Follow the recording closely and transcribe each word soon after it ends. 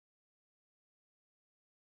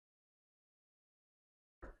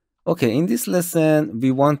Okay, in this lesson,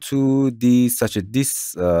 we want to do such a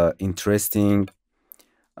interesting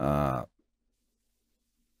uh,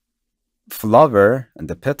 flower and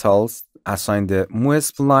the petals, assign the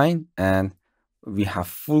mospline, and we have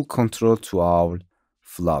full control to our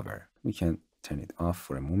flower. We can turn it off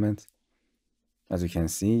for a moment. As you can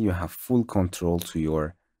see, you have full control to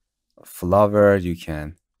your flower. You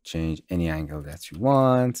can change any angle that you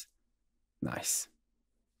want. Nice.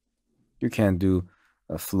 You can do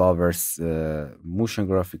a flowers motion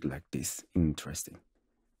graphic like this. Interesting.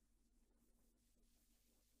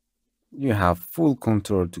 You have full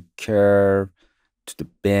control to curve, to the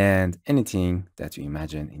bend, anything that you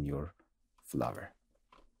imagine in your flower.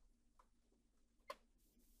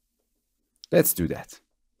 Let's do that.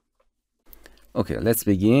 Okay, let's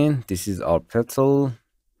begin. This is our petal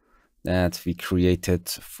that we created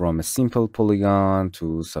from a simple polygon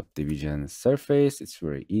to subdivision surface. It's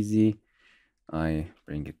very easy. I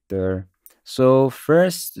bring it there. So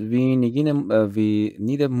first, we need a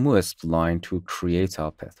mospline to create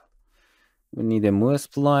our petal. We need a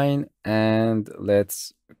mospline, and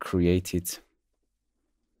let's create it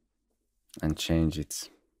and change it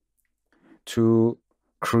to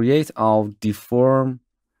create our deform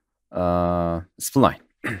spline.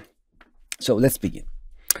 So let's begin.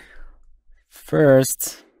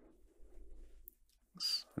 First,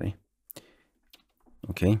 sorry.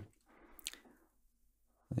 Okay.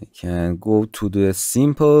 I can go to the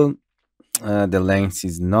simple. The length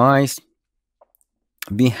is nice.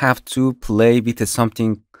 We have to play with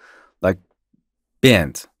something like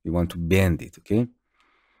bend. We want to bend it, okay?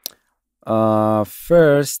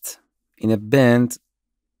 First, in a bend,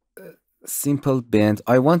 simple bend,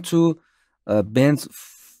 I want to bend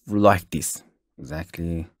like this.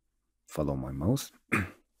 Exactly. Follow my mouse.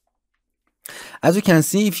 As you can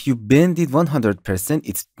see, if you bend it 100%,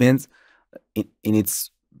 it bends in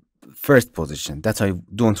its first position. That I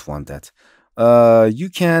don't want that. You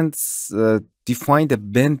can define the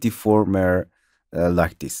bend deformer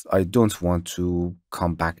like this. I don't want to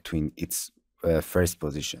come back to its first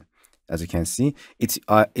position. As you can see,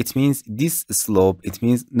 it means this slope. It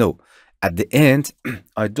means no. At the end,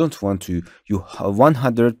 I don't want to you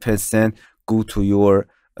 100% go to your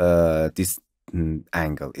this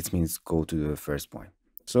angle. It means go to the first point.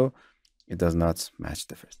 So it does not match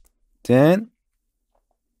the first. Then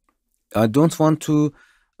I don't want to.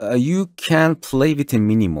 You can play with a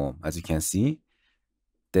minimum, as you can see.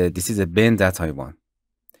 This is a bend that I want,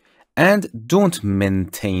 and don't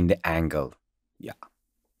maintain the angle. Yeah,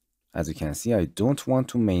 as you can see, I don't want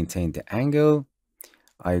to maintain the angle.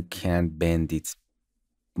 I can bend it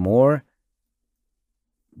more,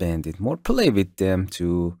 play with them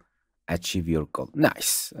to achieve your goal.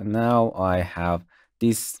 Nice. And now I have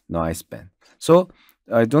this nice bend. So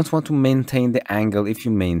I don't want to maintain the angle. If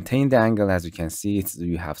you maintain the angle, as you can see,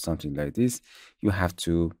 you have something like this. You have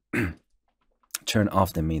to turn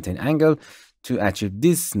off the maintain angle to achieve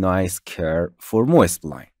this nice curve for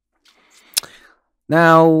mospline.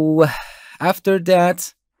 Now, after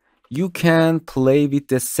that, you can play with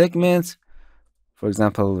the segment. For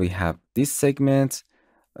example, we have this segment,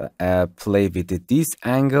 play with this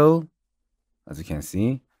angle, as you can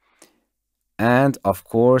see, and of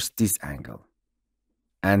course this angle,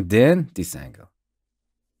 and then this angle.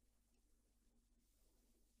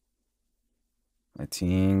 I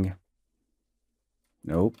think,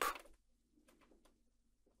 nope.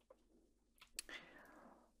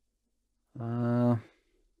 I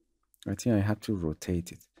think I have to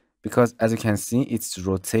rotate it, because as you can see, it's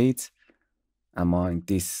rotate among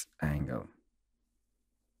this angle.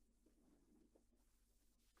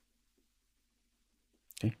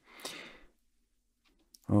 Okay.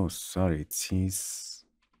 Oh, sorry, it is.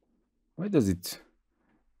 Why does it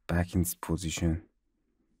back in its position?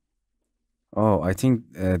 Oh, I think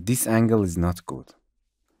this angle is not good.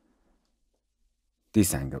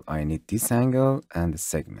 This angle. I need this angle and the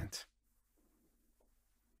segment.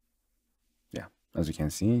 Yeah, as you can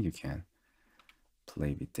see, you can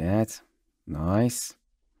play with that. Nice.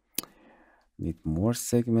 Need more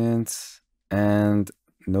segments. And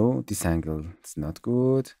no, this angle is not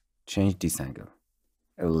good. Change this angle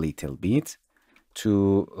a little bit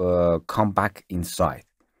to come back inside.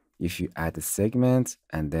 If you add a segment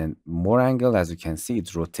and then more angle, as you can see,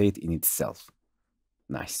 it rotates in itself.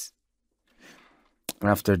 Nice.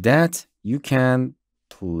 After that, you can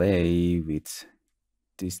play with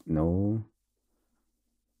this. No,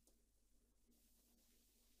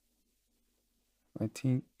 I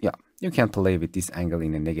think, yeah, you can play with this angle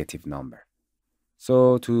in a negative number.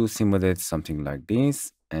 So to simulate something like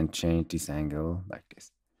this and change this angle like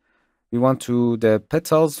this. we want to the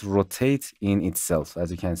petals rotate in itself.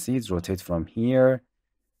 As you can see, it rotates from here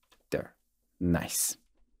there. Nice.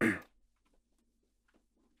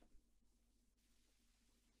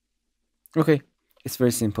 Okay, it's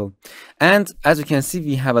very simple. And as you can see,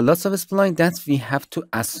 we have a lots of spline that we have to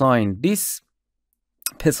assign this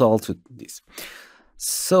petal to this.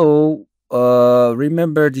 So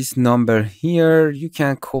remember this number here. You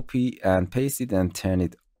can copy and paste it and turn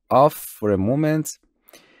it off for a moment.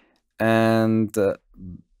 And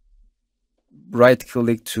right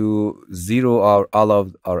click to 0 all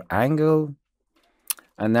of our angle.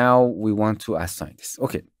 And now we want to assign this.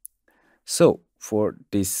 Okay, so for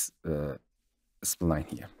this spline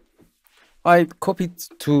here, I copied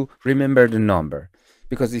to remember the number,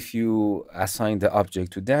 because if you assign the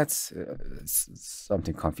object to that, it's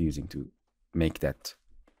something confusing to make that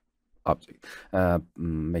object,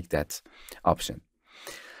 make that option.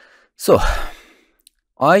 So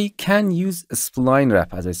I can use a spline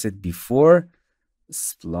wrap, as I said before,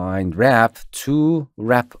 spline wrap to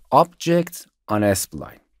wrap object on a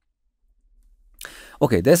spline.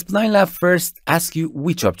 Okay, the spline wrap first asks you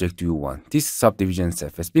which object do you want. This subdivision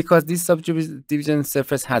surface, because this subdivision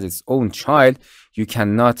surface has its own child, you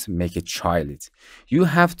cannot make a child. You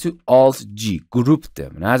have to Alt G, group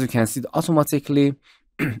them, and as you can see, it automatically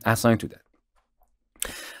assigned to that.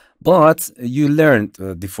 But you learned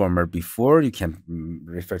deformer before. You can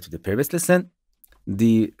refer to the previous lesson.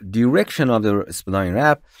 The direction of the spline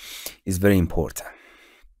wrap is very important.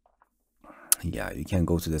 Yeah, you can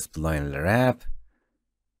go to the spline wrap.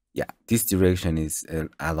 Yeah, this direction is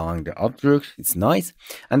along the object. It's nice.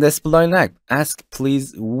 And the spline wrap asks,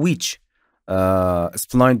 please, which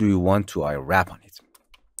spline do you want to wrap on it?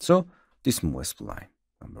 So this mospline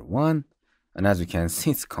number 1. And as you can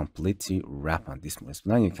see, it's completely wrapped on this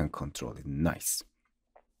mospline. You can control it. Nice.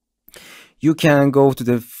 You can go to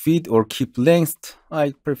the fit or keep length.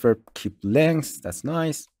 I prefer keep length. That's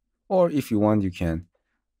nice. Or if you want, you can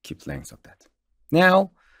keep length of that.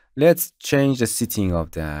 Now, let's change the setting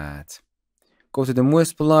of that. Go to the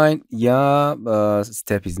mospline. Yeah,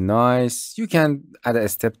 step is nice. You can add a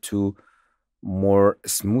step to more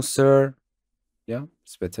smoother. Yeah,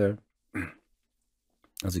 it's better.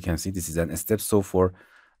 As you can see, this is a step. So for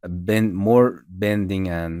more bending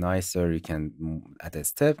and nicer, you can add a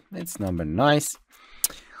step. It's number nice.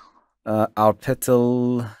 Our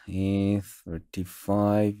petal is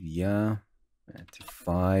 35. Yeah,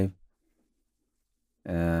 35.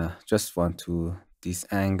 Just want to this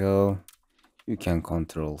angle. You can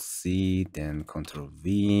Control C, then Control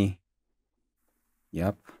V.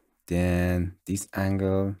 Yep. Then this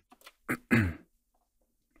angle in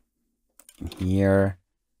here.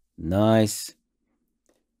 Nice.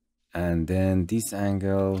 And then this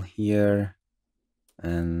angle here.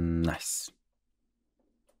 And nice.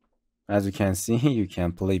 As you can see, you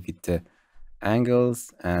can play with the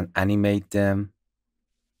angles and animate them.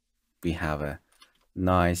 We have a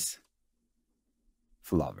nice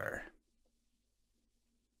flower.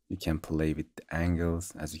 You can play with the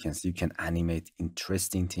angles. As you can see, you can animate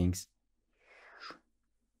interesting things.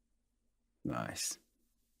 Nice.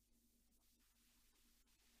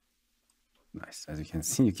 Nice. As you can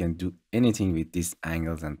see, you can do anything with these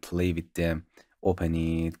angles and play with them. Open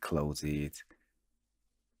it, close it.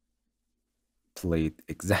 Play it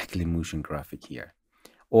exactly motion graphic here.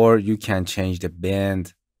 Or you can change the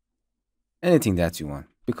bend. Anything that you want,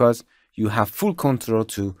 because you have full control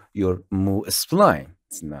to your mospline.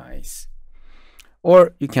 It's nice.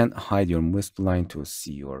 Or you can hide your mospline to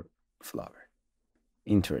see your flower.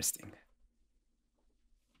 Interesting.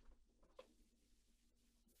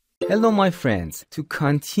 Hello my friends, to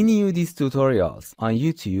continue these tutorials on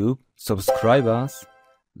YouTube, subscribe us,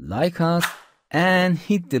 like us, and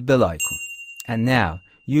hit the bell icon. And now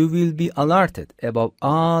you will be alerted about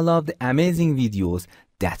all of the amazing videos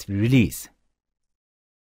that we release.